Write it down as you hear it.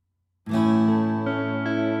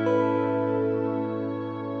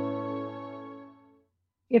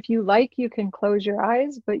If you like, you can close your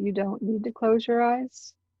eyes, but you don't need to close your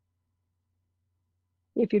eyes.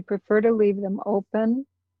 If you'd prefer to leave them open,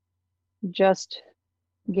 just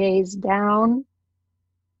gaze down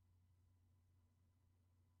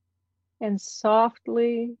and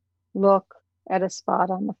softly look at a spot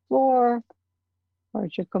on the floor or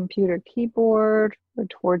at your computer keyboard or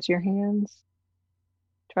towards your hands.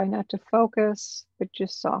 Try not to focus, but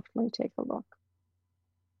just softly take a look.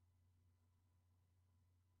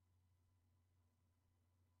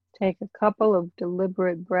 Take a couple of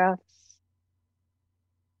deliberate breaths,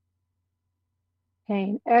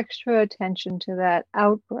 paying extra attention to that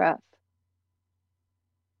out breath.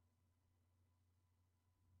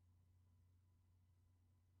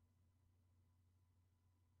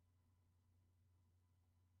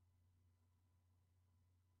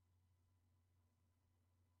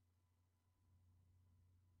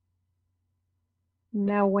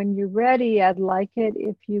 Now, when you're ready, I'd like it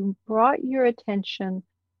if you brought your attention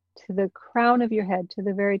to the crown of your head, to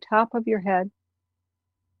the very top of your head.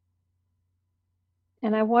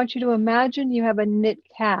 And I want you to imagine you have a knit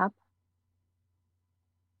cap,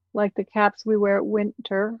 like the caps we wear at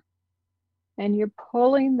winter, and you're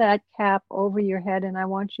pulling that cap over your head, and I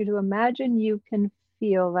want you to imagine you can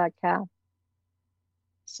feel that cap.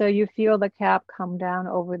 So you feel the cap come down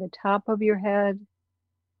over the top of your head,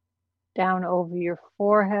 down over your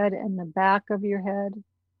forehead and the back of your head,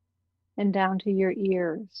 and down to your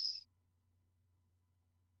ears.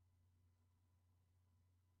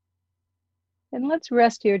 And let's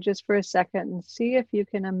rest here just for a second and see if you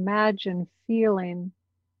can imagine feeling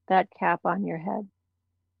that cap on your head.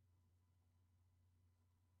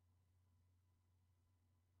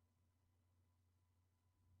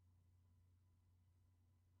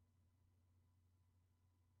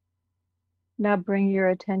 Now bring your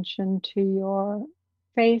attention to your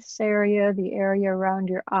face area, the area around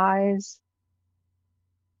your eyes.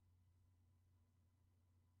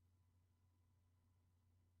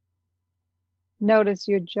 Notice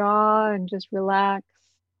your jaw and just relax.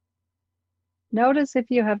 Notice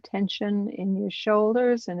if you have tension in your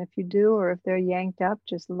shoulders, and if you do, or if they're yanked up,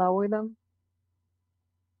 just lower them.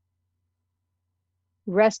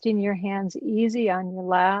 Resting your hands easy on your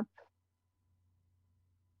lap.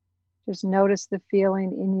 Just notice the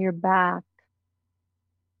feeling in your back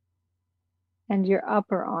and your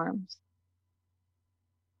upper arms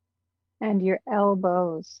and your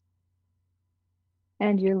elbows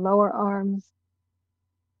and your lower arms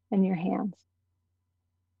and your hands.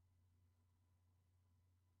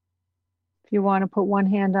 If you want to put one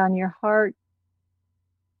hand on your heart,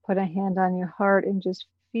 put a hand on your heart and just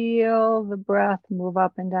feel the breath move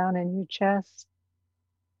up and down in your chest.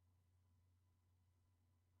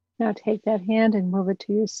 Now take that hand and move it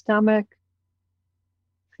to your stomach.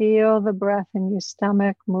 Feel the breath in your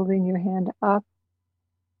stomach, moving your hand up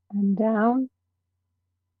and down,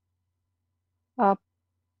 up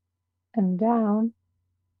and down.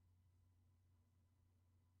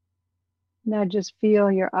 Now just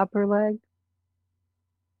feel your upper leg.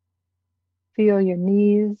 Feel your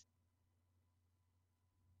knees.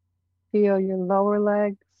 Feel your lower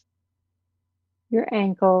legs, your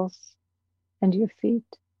ankles, and your feet.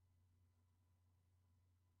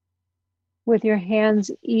 With your hands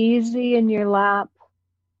easy in your lap,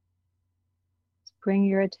 bring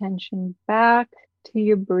your attention back to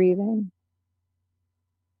your breathing.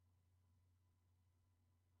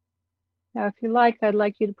 Now, if you like, I'd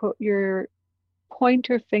like you to put your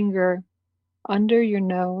pointer finger under your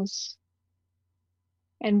nose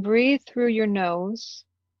and breathe through your nose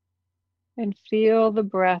and feel the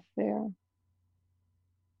breath there.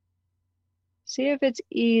 See if it's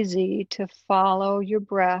easy to follow your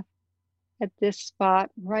breath at this spot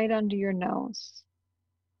right under your nose.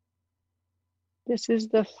 This is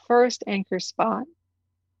the first anchor spot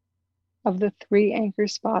of the 3 anchor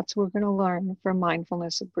spots we're going to learn for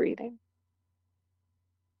mindfulness of breathing.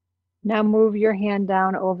 Now move your hand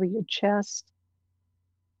down over your chest.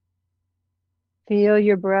 Feel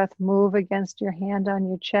your breath move against your hand on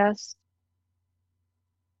your chest.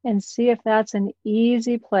 And see if that's an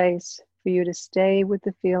easy place for you to stay with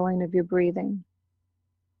the feeling of your breathing.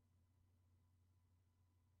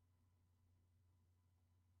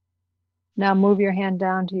 Now move your hand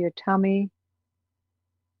down to your tummy.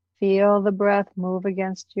 Feel the breath move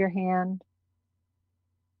against your hand.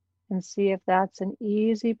 And see if that's an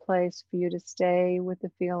easy place for you to stay with the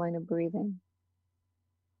feeling of breathing.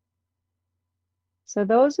 So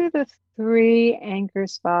those are the 3 anchor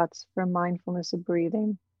spots for mindfulness of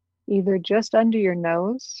breathing, either just under your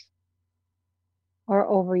nose, or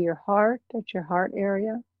over your heart, at your heart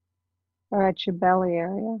area, or at your belly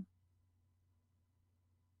area.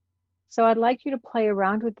 So I'd like you to play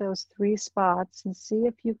around with those 3 spots and see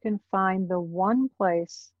if you can find the one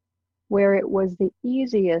place where it was the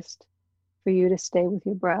easiest for you to stay with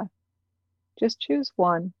your breath. Just choose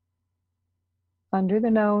one. Under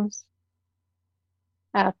the nose,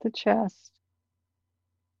 at the chest,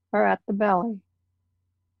 or at the belly.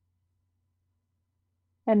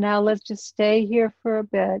 And now let's just stay here for a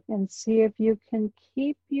bit and see if you can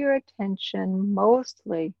keep your attention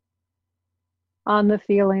mostly on the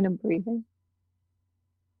feeling of breathing.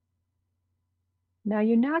 Now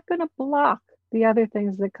you're not going to block the other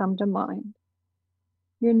things that come to mind.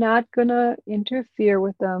 You're not going to interfere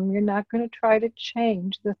with them. You're not going to try to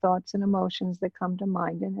change the thoughts and emotions that come to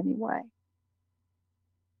mind in any way.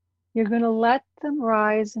 You're going to let them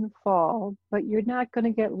rise and fall, but you're not going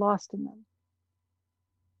to get lost in them.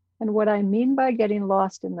 And what I mean by getting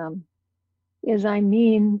lost in them is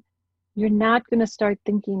you're not going to start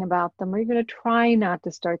thinking about them, or you're going to try not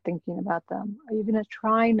to start thinking about them, or you're going to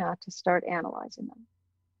try not to start analyzing them.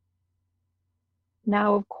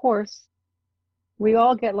 Now, of course, we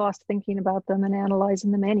all get lost thinking about them and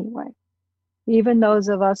analyzing them anyway, even those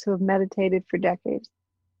of us who have meditated for decades.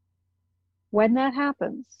 When that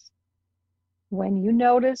happens, when you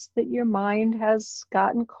notice that your mind has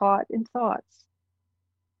gotten caught in thoughts,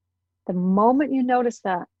 the moment you notice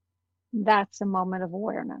that, that's a moment of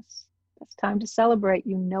awareness. It's time to celebrate.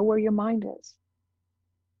 You know where your mind is.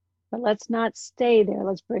 But let's not stay there.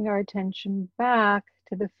 Let's bring our attention back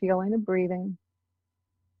to the feeling of breathing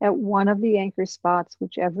at one of the anchor spots,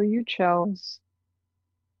 whichever you chose,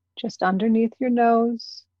 just underneath your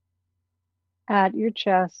nose, at your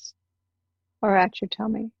chest, or at your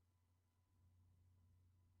tummy.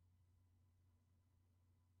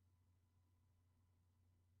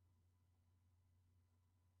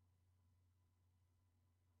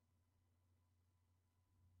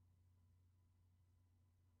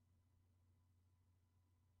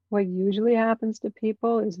 What usually happens to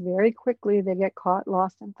people is very quickly they get caught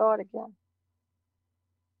lost in thought again.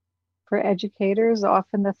 For educators,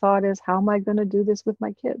 often the thought is, how am I going to do this with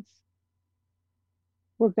my kids?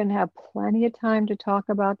 We're going to have plenty of time to talk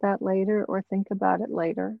about that later or think about it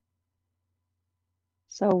later.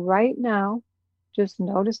 So right now, just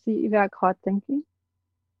notice that you got caught thinking.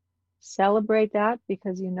 Celebrate that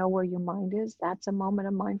because you know where your mind is. That's a moment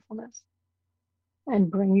of mindfulness.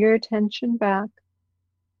 And bring your attention back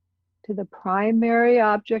to the primary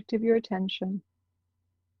object of your attention,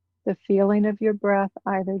 the feeling of your breath,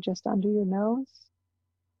 either just under your nose,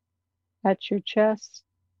 at your chest,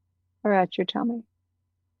 or at your tummy.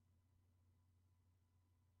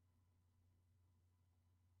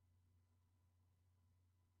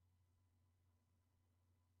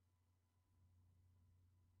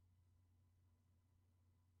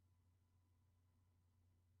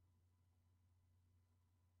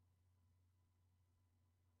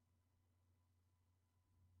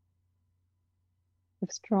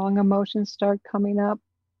 If strong emotions start coming up,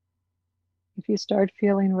 if you start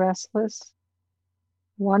feeling restless,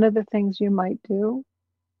 one of the things you might do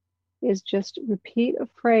is just repeat a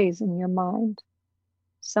phrase in your mind,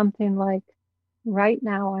 something like, right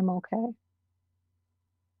now I'm okay.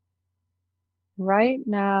 Right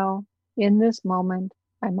now, in this moment,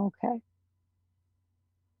 I'm okay.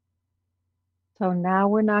 So now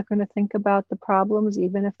we're not going to think about the problems,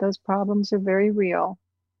 even if those problems are very real.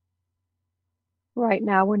 Right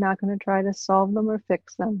now, we're not going to try to solve them or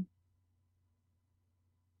fix them.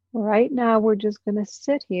 Right now, we're just going to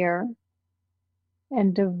sit here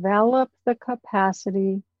and develop the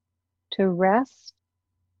capacity to rest,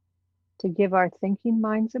 to give our thinking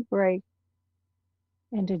minds a break,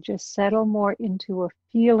 and to just settle more into a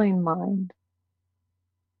feeling mind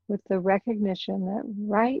with the recognition that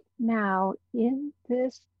right now, in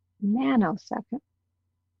this nanosecond,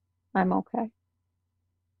 I'm okay.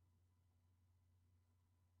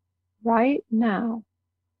 Right now,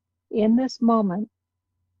 in this moment,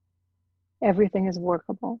 everything is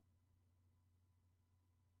workable.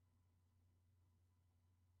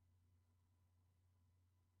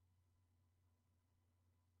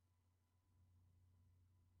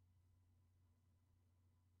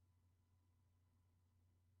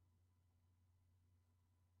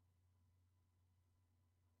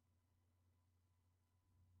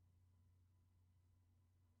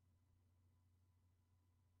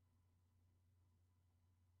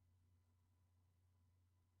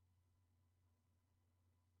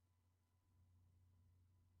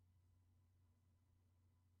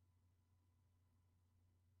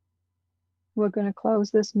 We're going to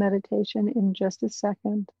close this meditation in just a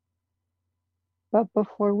second. But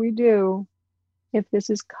before we do, if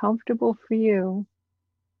this is comfortable for you,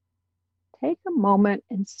 take a moment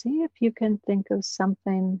and see if you can think of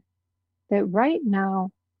something that right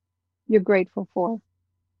now you're grateful for.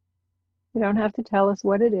 You don't have to tell us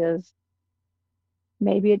what it is.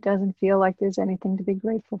 Maybe it doesn't feel like there's anything to be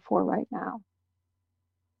grateful for right now.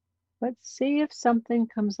 But see if something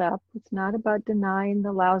comes up. It's not about denying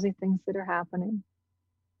the lousy things that are happening.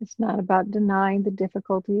 It's not about denying the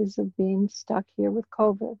difficulties of being stuck here with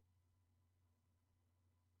COVID.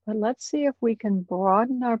 But let's see if we can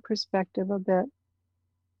broaden our perspective a bit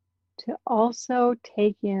to also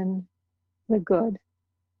take in the good.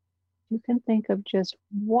 You can think of just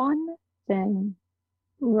one thing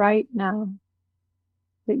right now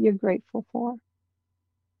that you're grateful for.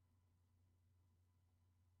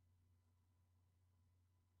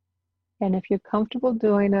 And if you're comfortable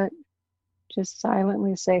doing it, just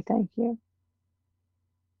silently say thank you.